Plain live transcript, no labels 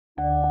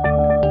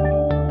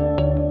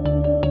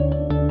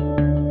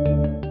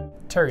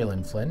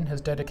Terrilynn Flynn has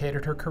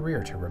dedicated her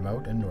career to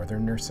remote and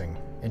northern nursing.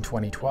 In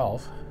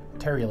 2012,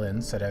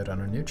 Terrilynn set out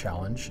on a new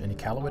challenge in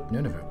Iqaluit,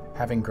 Nunavut.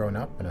 Having grown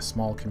up in a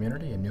small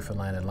community in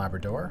Newfoundland and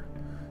Labrador,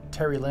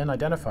 Terrilynn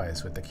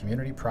identifies with the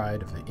community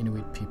pride of the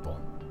Inuit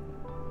people.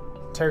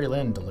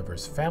 Terrilynn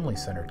delivers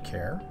family-centered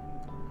care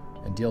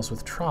and deals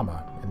with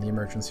trauma in the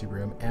emergency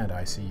room and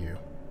ICU.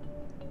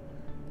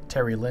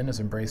 Terrilynn has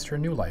embraced her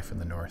new life in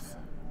the North,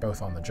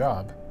 both on the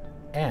job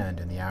and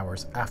in the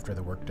hours after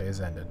the workday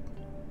has ended.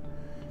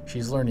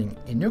 She's learning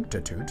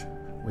Inuktitut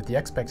with the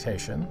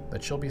expectation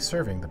that she'll be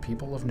serving the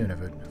people of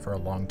Nunavut for a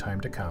long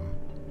time to come.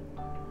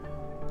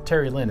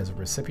 Terrilynn is a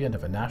recipient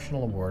of a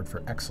National Award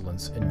for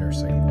Excellence in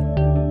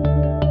Nursing.